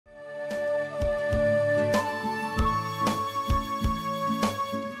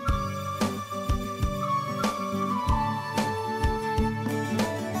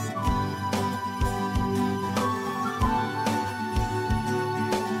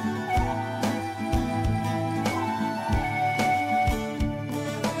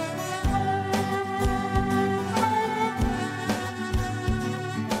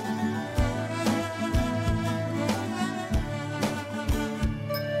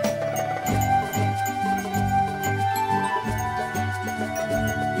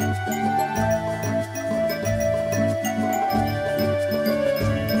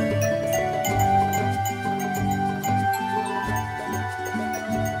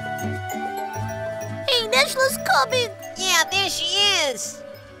Necla's coming! Yeah, there she is.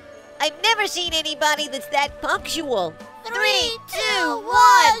 I've never seen anybody that's that punctual. 3, 2, 1, 0!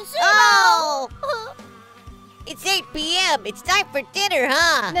 Oh! It's 8 p.m. It's time for dinner,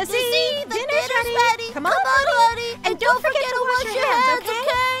 huh? Nezih, the dinner's ready! Come on, honey! And don't forget to wash your hands,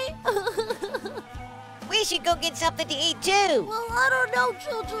 okay? We should go get something to eat, too. Well, I don't know,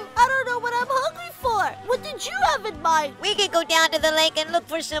 children. I don't know what I'm hungry for. What did you have in mind? We can go down to the lake and look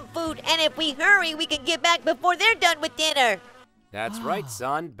for some food, and if we hurry, we can get back before they're done with dinner. That's right,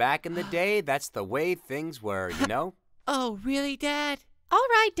 son. Back in the day, that's the way things were, you know? Oh, really, Dad? All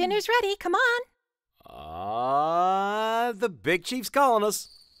right, dinner's ready. Come on. The big chief's calling us.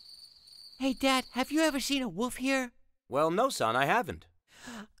 Hey, Dad, have you ever seen a wolf here? Well, no, son, I haven't.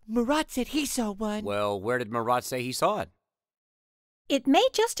 Murat said he saw one. Well, where did Murat say he saw it? It may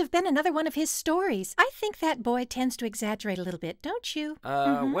just have been another one of his stories. I think that boy tends to exaggerate a little bit, don't you?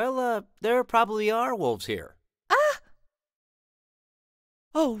 Well, there probably are wolves here.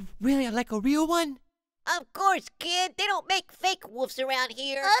 Oh, really? Like a real one? Of course, kid. They don't make fake wolves around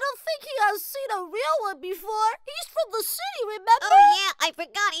here. I don't think he has seen a real one before. He's from the city, remember? Oh, yeah, I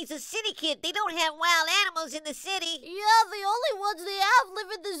forgot he's a city kid. They don't have wild animals in the city. Yeah, the only ones they have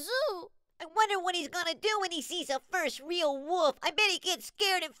live in the zoo. I wonder what he's gonna do when he sees a first real wolf. I bet he gets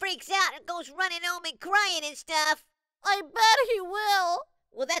scared and freaks out and goes running home and crying and stuff. I bet he will.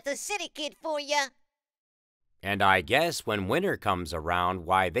 Well, that's a city kid for ya. And I guess when winter comes around,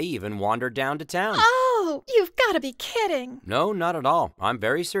 why, they even wander down to town. Oh, you've got to be kidding. No, not at all. I'm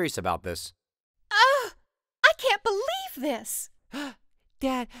very serious about this. I can't believe this.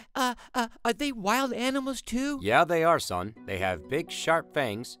 Dad, are they wild animals too? Yeah, they are, son. They have big, sharp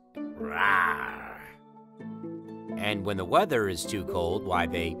fangs. Rawr. And when the weather is too cold, why,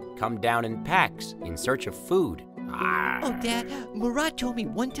 they come down in packs in search of food. Rawr. Oh, Dad, Murat told me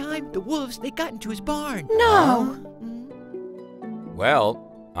one time the wolves, they got into his barn. No.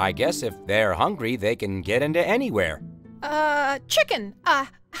 Well, I guess if they're hungry, they can get into anywhere. Chicken. How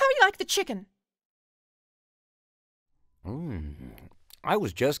do you like the chicken? I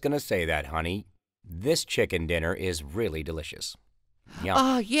was just gonna say that, honey. This chicken dinner is really delicious. Yum.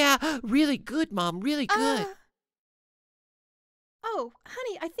 Oh, yeah, really good, Mom, really good. Oh,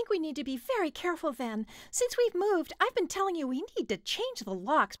 honey, I think we need to be very careful then. Since we've moved, I've been telling you we need to change the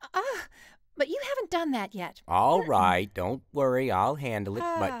locks. But you haven't done that yet. All right, don't worry, I'll handle it.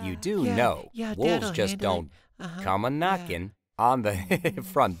 But you do know, yeah, wolves Dad'll just handle don't come a-knocking on the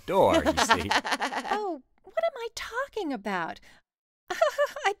front door, you see. Oh, what am I talking about?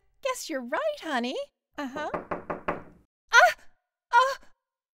 I guess you're right, honey.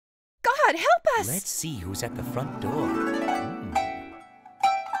 God, help us! Let's see who's at the front door.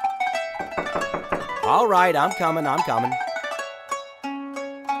 All right, I'm coming.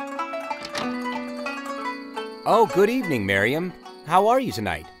 Oh, good evening, Miriam. How are you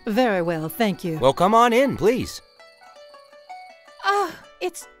tonight? Very well, thank you. Well, come on in, please. Oh,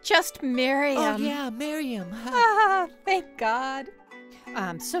 it's just Miriam. Oh, yeah, Miriam. Thank God.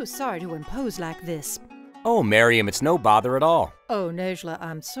 I'm so sorry to impose like this. Oh, Miriam, it's no bother at all. Oh, Necla,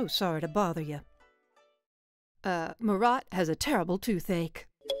 I'm so sorry to bother you. Murat has a terrible toothache.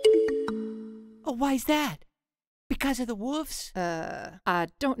 Oh, why's that? Because of the wolves? I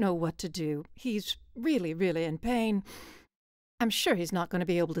don't know what to do. He's really, really in pain. I'm sure he's not going to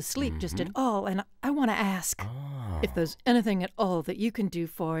be able to sleep just at all, and I want to ask if there's anything at all that you can do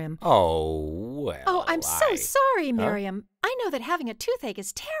for him. Oh, well, Oh, I'm so sorry, Miriam. I know that having a toothache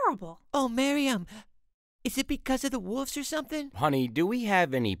is terrible. Oh, Miriam, is it because of the wolves or something? Honey, do we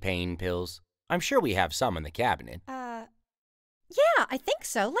have any pain pills? I'm sure we have some in the cabinet. Yeah, I think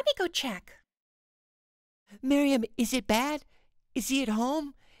so. Let me go check. Miriam, is it bad? Is he at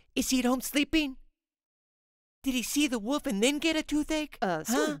home? Is he at home sleeping? Did he see the wolf and then get a toothache?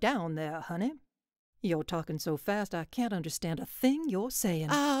 Slow down there, honey. You're talking so fast I can't understand a thing you're saying.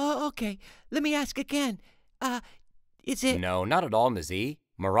 Oh, okay. Let me ask again. Is it... No, not at all, Nezih.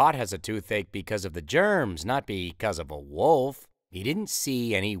 Murat has a toothache because of the germs, not because of a wolf. He didn't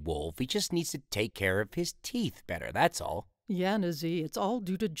see any wolf. He just needs to take care of his teeth better, that's all. Yeah, Nezih, it's all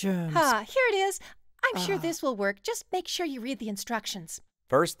due to germs. Here it is. I'm sure this will work. Just make sure you read the instructions.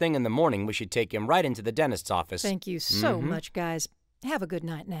 First thing in the morning, we should take him right into the dentist's office. Thank you so much, guys. Have a good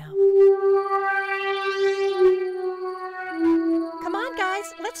night now. Come on,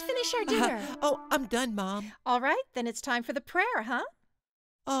 guys. Let's finish our dinner. Oh, I'm done, Mom. All right, then it's time for the prayer, huh?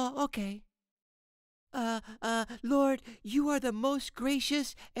 Oh, okay. Lord, you are the most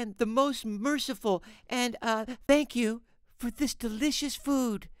gracious and the most merciful, and, thank you for this delicious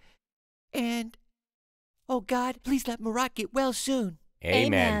food. And, oh God, please let Murat get well soon.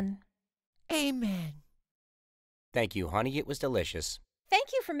 Amen. Amen. Thank you, honey. It was delicious.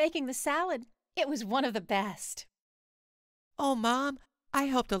 Thank you for making the salad. It was one of the best. Oh, Mom, I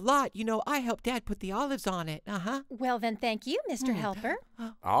helped a lot. You know, I helped Dad put the olives on it. Uh-huh. Well, then thank you, Mr. Helper.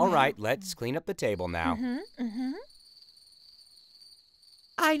 All right, let's clean up the table now.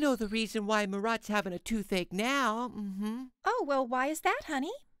 I know the reason why Murat's having a toothache now. Oh, well, why is that,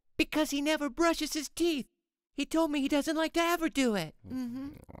 honey? Because he never brushes his teeth. He told me he doesn't like to ever do it.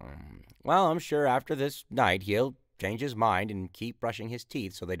 Well, I'm sure after this night he'll change his mind and keep brushing his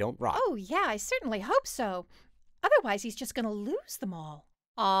teeth so they don't rot. Oh, yeah, I certainly hope so. Otherwise, he's just going to lose them all.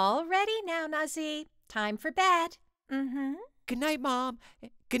 All ready now, Nazih. Time for bed. Good night, Mom.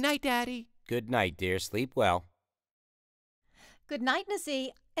 Good night, Daddy. Good night, dear. Sleep well. Good night, Nazih.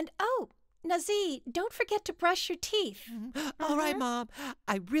 And oh, Nazih, don't forget to brush your teeth. All right, Mom.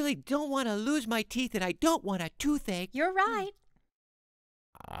 I really don't want to lose my teeth and I don't want a toothache. You're right.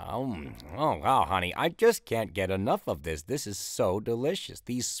 Oh, wow, honey. I just can't get enough of this. This is so delicious.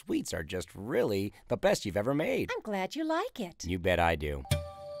 These sweets are just really the best you've ever made. I'm glad you like it. You bet I do.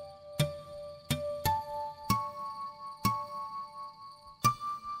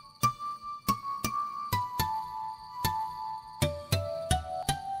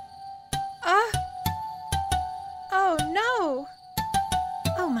 Oh, no.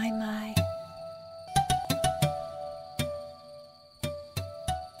 Oh, my.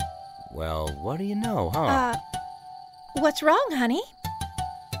 Well, what do you know, huh? What's wrong, honey?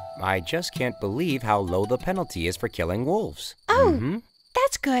 I just can't believe how low the penalty is for killing wolves. Oh,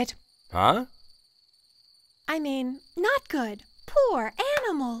 that's good. Huh? I mean, not good. Poor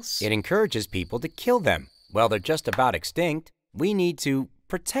animals. It encourages people to kill them. Well, they're just about extinct. We need to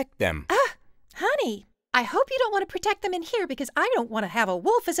protect them. Honey, I hope you don't want to protect them in here because I don't want to have a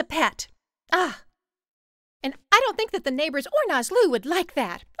wolf as a pet. And I don't think that the neighbors or Nazlı would like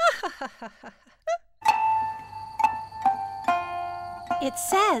that. It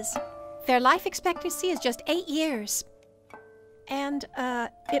says their life expectancy is just 8 years. And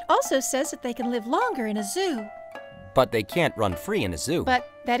it also says that they can live longer in a zoo. But they can't run free in a zoo. But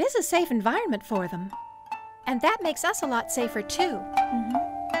that is a safe environment for them. And that makes us a lot safer, too.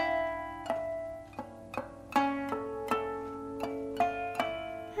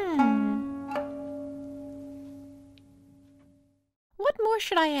 What more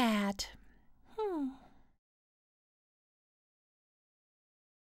should I add?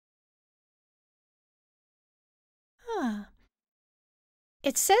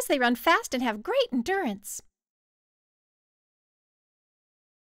 It says they run fast and have great endurance.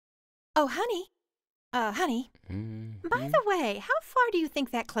 Oh, honey. Honey. By the way, how far do you think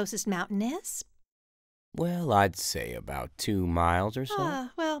that closest mountain is? Well, I'd say about 2 miles or so.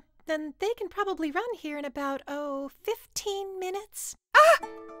 Well, then they can probably run here in about, 15 minutes.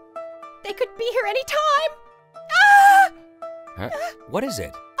 They could be here any time! Huh? What is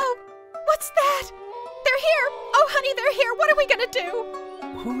it? Oh, what's that? They're here! Oh, honey, they're here! What are we gonna do?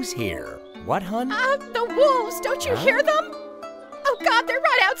 Who's here? What, hun? The wolves! Don't you hear them? Oh, God, they're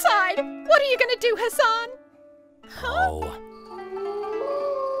right outside! What are you gonna do, Hasan? Oh.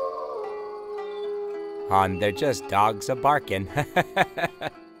 Hon, they're just dogs a-barking.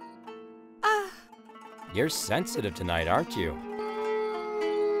 You're sensitive tonight, aren't you?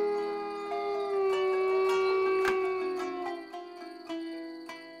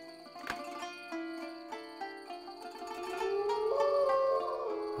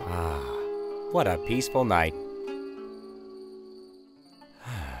 What a peaceful night.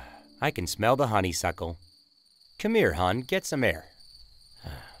 I can smell the honeysuckle. Come here, hon, get some air.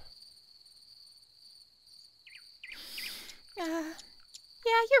 Yeah,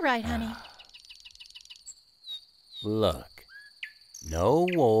 you're right, honey. Look, no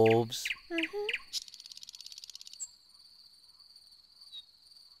wolves.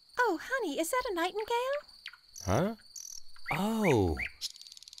 Oh, honey, is that a nightingale? Huh? Oh,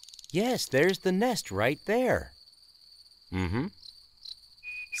 yes, there's the nest right there.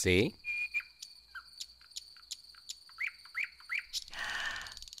 See?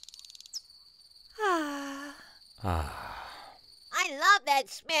 I love that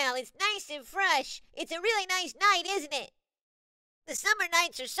smell. It's nice and fresh. It's a really nice night, isn't it? The summer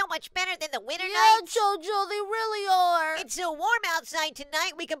nights are so much better than the winter nights. Yeah, Jojo, they really are. It's so warm outside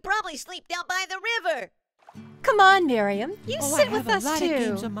tonight, we can probably sleep down by the river. Come on, Miriam. You sit with us, I have a lot too. of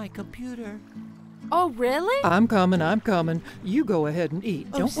games on my computer. Oh, really? I'm coming. You go ahead and eat.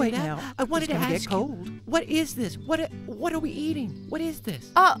 Oh, Don't say wait that. now. I wanted It's to gonna ask get cold. you, what is this? What are we eating? What is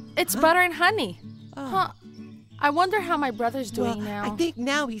this? Oh, it's butter and honey. Oh. Huh. I wonder how my brother's doing now. I think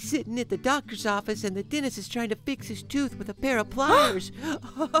now he's sitting at the doctor's office and the dentist is trying to fix his tooth with a pair of pliers.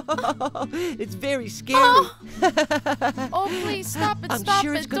 It's very scary. Oh, please stop it, I'm stop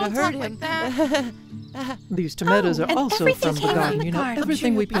sure it. it's gonna Don't hurt talk him. like that. These tomatoes Oh, are and also from everything the came garden. from You the know, garden.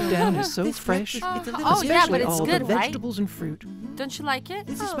 everything we pick down is so This fresh. breakfast, it's a little Oh, yeah, but Especially it's all good, the right? vegetables and fruit. Don't you like it?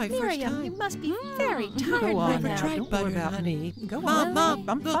 This is Oh, my first Miriam, time. you must be very You tired go by on never now. now. tried Don't butter worry and about honey. me. Go Mom, on. Mom,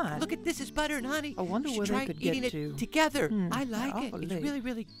 I'm look, fine. look at this is butter and honey. I wonder You where should they try could get eating to. it together. I Yeah, like it. I'll It's lick. really,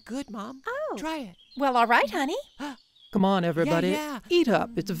 really good, Mom. Oh. Try it. Well, all right, honey. Come on, everybody. yeah. Eat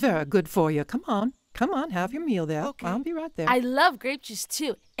up. It's very good for you. Come on. Come on, have your meal there. Okay. I'll be right there. I love grape juice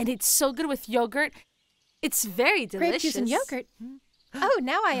too, and it's so good with yogurt. It's very delicious. Grape juice and yogurt. Oh,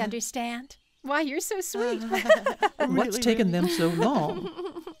 now I understand. Why, you're so sweet. What's taking them so long?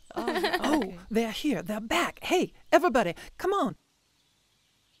 Oh, they're here. They're back. Hey, everybody, come on.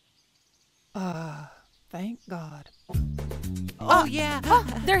 Thank God. Oh, yeah.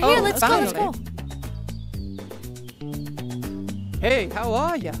 They're here. Oh, Let's go. Let's go. Hey, how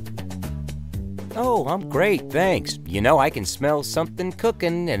are you? Oh, I'm great, thanks. You know, I can smell something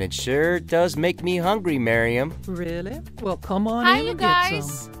cooking, and it sure does make me hungry, Miriam. Really? Well, come on Hi, in you and get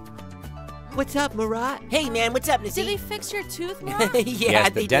guys. some. What's up, Marat? Hey, man, what's up, Did Nezih? they fix your tooth, Mom? Yeah, Yes,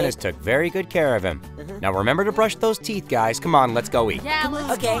 the they dentist took very good care of him. Now remember to brush those teeth, guys. Come on, let's go eat. Yeah,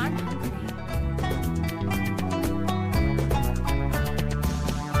 let's Okay. go. I'm hungry.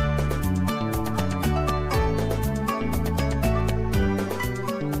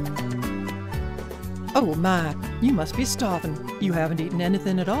 Oh, my. You must be starving. You haven't eaten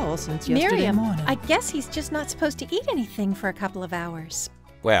anything at all since yesterday Miriam, morning. I guess he's just not supposed to eat anything for a couple of hours.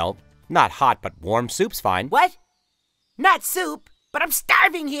 Well, not hot, but warm soup's fine. What? Not soup, but I'm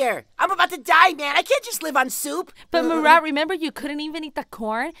starving here. I'm about to die, man. I can't just live on soup. But Murat, remember you couldn't even eat the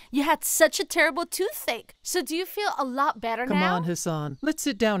corn? You had such a terrible toothache. So do you feel a lot better Come now? on, Hassan. Let's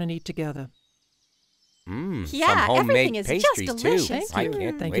sit down and eat together. Yeah, some homemade everything is just pastries delicious. too. Thank I you.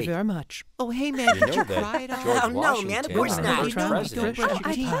 can't Thank wait. you very much. Oh, hey, man, You did know you cry that it off? George Oh, no, Washington, man, of course our not. first You don't president, brush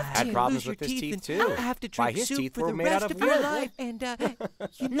your teeth. had You problems lose with your his teeth and too. have to Why drink his soup teeth for were the made out rest of of your wood. life. And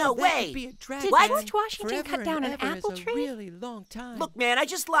you No know that way. could be a drag Did What? George Washington forever cut down and an ever apple is a tree? really long time. Look, man, I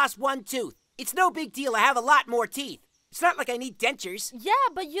just lost one tooth. It's no big deal. I have a lot more teeth. It's not like I need dentures. Yeah,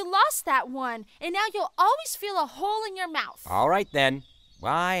 but you lost that one, and now you'll always feel a hole in your mouth. All right then.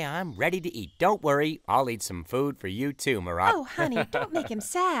 Why, I'm ready to eat. Don't worry, I'll eat some food for you too, Marat. Oh, honey, don't make him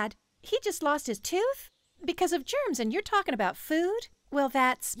sad. He just lost his tooth because of germs, and you're talking about food? Well,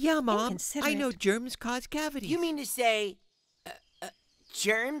 that's Yeah, Mom, I inconsiderate. know germs cause cavities. You mean to say,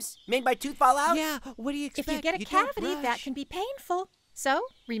 germs made my tooth fall out? Yeah, what do you If expect? you get a don't cavity, that brush. can be painful. So,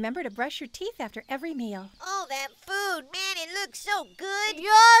 remember to brush your teeth after every meal. Oh, that food, man, it looks so good.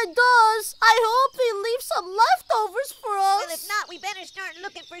 Yeah, it does. I hope he leaves some leftovers for us. Well, if not, we better start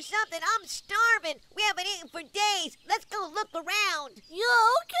looking for something. I'm starving. We haven't eaten for days. Let's go look around. Yeah,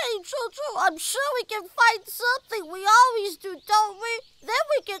 okay, Choo-Choo. I'm sure we can find something. We always do, don't we? Then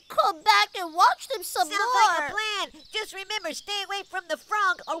we can come back and watch them some Sounds more. like a plan. Just remember, stay away from the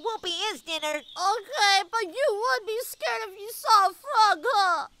frog or we'll be his dinner. Okay, but you would be scared if you saw a frog,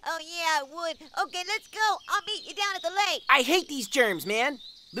 huh? Oh, yeah, I would. Okay, let's go. I'll meet you down at the lake. I hate these germs, man.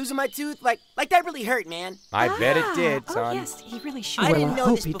 Losing my tooth, like that really hurt, man. I bet it did, Oh, son. yes, he really should. I Well, didn't I know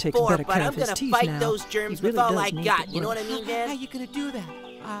hope this he takes before, better but care I'm of his gonna teeth fight now. those He germs really with all does I need got. to You know what I brush. mean, How man? you gonna do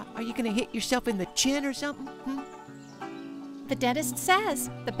that? Are you gonna hit yourself in the chin or something? The dentist says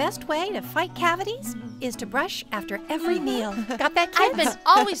the best way to fight cavities is to brush after every meal. Got that, kids? I've been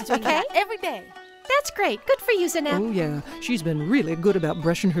always doing Okay. that every day. That's great. Good for you, Zanette. Oh, yeah. She's been really good about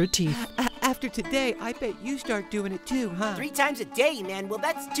brushing her teeth. After today, I bet you start doing it too, huh? 3 times a day, man. Well,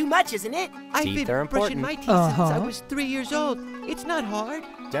 that's too much, isn't it? I've Teeth been are brushing important. my teeth since I Uh-huh. was 3 years old. It's not hard.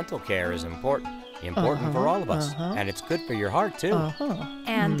 Dental care is important. Important for all of us. And it's good for your heart too. Uh-huh.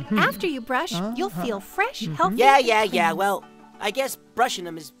 And after you brush, you'll feel fresh, healthy. Yeah, and yeah, clean. yeah. Well, I guess brushing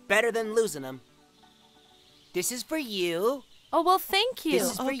them is better than losing them. This is for you. Oh, well, thank you.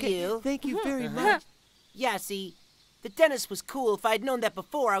 This is for you. Thank you very much. Yeah, see, the dentist was cool. If I'd known that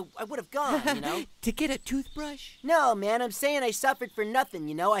before, I would have gone, you know? To get a toothbrush? No, man, I'm saying I suffered for nothing,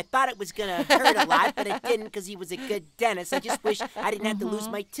 you know? I thought it was gonna hurt a lot, but it didn't because he was a good dentist. I just wish I didn't have to lose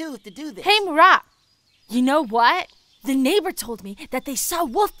my tooth to do this. Hey, Murat, you know what? The neighbor told me that they saw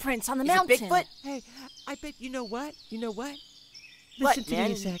wolf prints on the Is mountain. it Bigfoot? Hey, I bet you know what? You know what? What, Listen to man?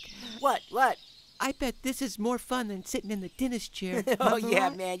 me a sec. What? I bet this is more fun than sitting in the dentist chair. Oh, Huh, yeah,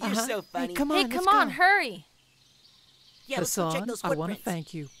 Marat? man, you're so funny. Hey, come Hey, on, come let's on, go. hurry. Yeah, let's go check Hassan, those I want to footprints.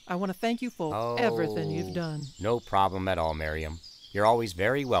 thank you. I want to thank you for everything you've done. No problem at all, Miriam. You're always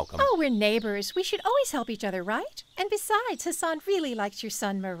very welcome. Oh, we're neighbors. We should always help each other, right? And besides, Hasan really likes your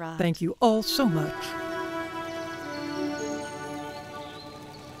son, Murad. Thank you all so much.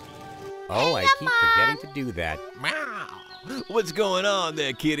 Oh, I keep forgetting to do that. Meow. What's going on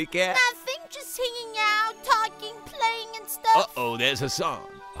there, kitty cat? Nothing, just hanging out, talking, playing and stuff. Uh-oh, there's Hasan.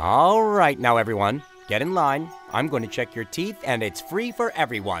 All right, now everyone, get in line. I'm going to check your teeth, and it's free for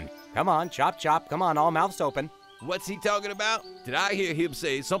everyone. Come on, chop, chop. Come on, all mouths open. What's he talking about? Did I hear him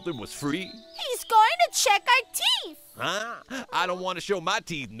say something was free? He's going to check our teeth. Huh? I don't want to show my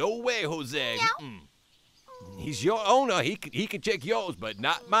teeth. No way, Jose. Meow. Mm-mm. He's your owner. He can check yours, but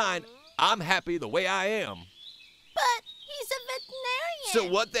not mine. I'm happy the way I am. But he's a veterinarian. So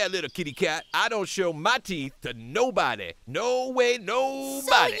what there, little kitty cat? I don't show my teeth to nobody. No way, nobody.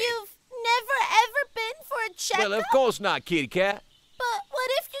 So you've never ever been for a checkup? Well, of course not, kitty cat. But what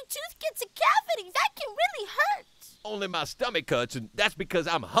if your tooth gets a cavity? That can really hurt. Only my stomach hurts, and that's because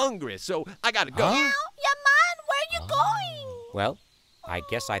I'm hungry, so I gotta go. Huh? Now, Yaman, where you going? Well, I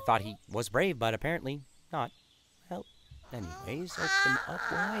guess I thought he was brave, but apparently not. Well, anyways, open up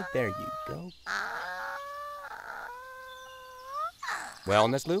wide. There you go. Well,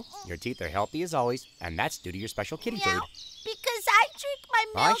 Miss Lou, your teeth are healthy as always, and that's due to your special kitty food. Meow, because I drink my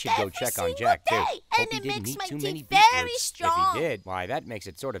milk I should go every check on single Jack, too. day, Hope and he it didn't makes eat my too many teeth very beetroots. strong. If he did, why, that makes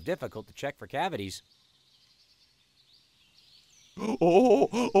it sort of difficult to check for cavities.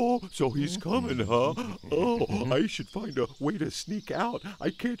 So he's coming, huh? Oh, I should find a way to sneak out. I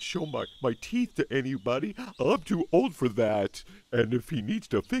can't show my teeth to anybody. I'm too old for that. And if he needs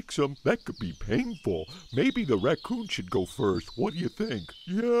to fix them, that could be painful. Maybe the raccoon should go first. What do you think?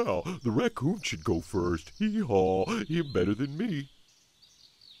 Yeah, the raccoon should go first. Hee-haw, he's better than me.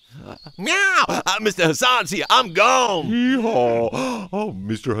 Meow! Mr. Hasan's here. I'm gone. Hee-haw. Oh,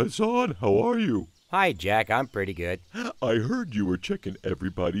 Mr. Hasan, how are you? Hi, Jack. I'm pretty good. I heard you were checking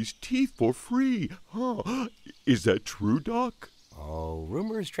everybody's teeth for free. Huh? Is that true, Doc? Oh,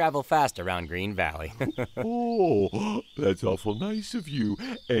 rumors travel fast around Green Valley. Oh, that's awful nice of you.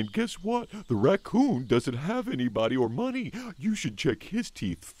 And guess what? The raccoon doesn't have anybody or money. You should check his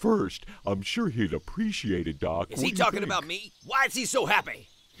teeth first. I'm sure he'd appreciate it, Doc. Is he talking about me? Why is he so happy?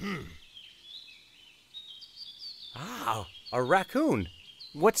 Ah, a raccoon.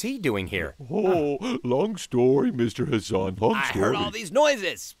 What's he doing here? Oh, long story, Mr. Hasan. Long I story. heard all these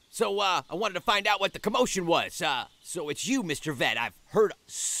noises. So, I wanted to find out what the commotion was. So it's you, Mr. Vet. I've heard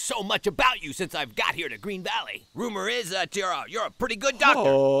so much about you since I've got here to Green Valley. Rumor is that you're a pretty good doctor.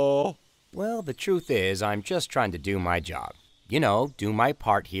 Oh. Well, the truth is, I'm just trying to do my job. You know, do my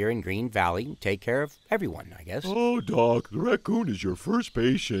part here in Green Valley, take care of everyone, I guess. Oh, Doc, the raccoon is your first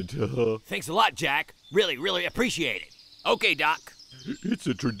patient. Thanks a lot, Jack. Really, really appreciate it. Okay, Doc. It's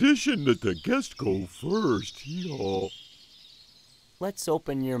a tradition that the guests go first. Hee-haw. Let's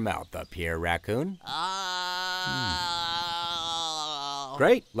open your mouth up here, raccoon.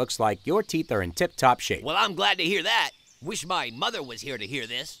 Great. Looks like your teeth are in tip-top shape. Well, I'm glad to hear that. Wish my mother was here to hear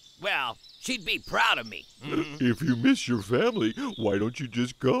this. Well, she'd be proud of me. If you miss your family, why don't you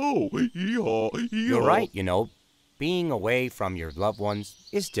just go? Hee-haw, hee-haw. You're right, you know. Being away from your loved ones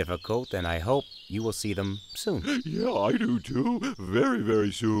is difficult, and I hope you will see them soon. Yeah, I do too. Very,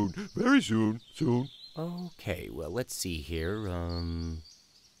 very soon. Very soon. Soon. Okay, well, let's see here.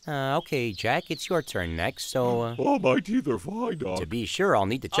 Okay, Jack, it's your turn next, so, Oh, my teeth are fine, Doc. to be sure, I'll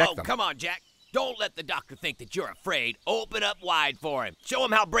need to check them. Come on, Jack. Don't let the doctor think that you're afraid. Open up wide for him. Show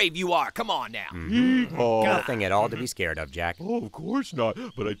him how brave you are. Come on now. Hee-haw. Nothing at all to be scared of, Jack. Oh, of course not.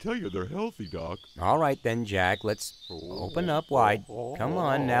 But I tell you, they're healthy, Doc. All right then, Jack, let's open up wide. Come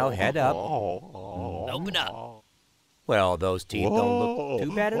on now, head up. Open up. Well, those teeth don't look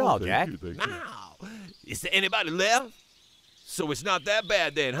too bad at all, thank Jack. you, thank you. Now, is there anybody left? So it's not that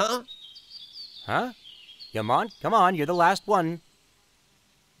bad then, huh? Huh? Come on, you're the last one.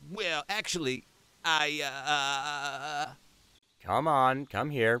 Well, actually, Come on, come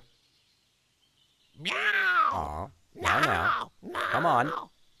here. Meow. Aw, now. Come on,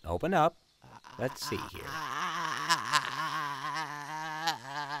 open up. Let's see here.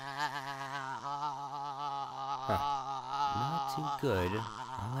 Not too good.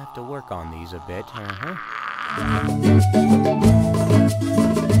 I'll have to work on these a bit.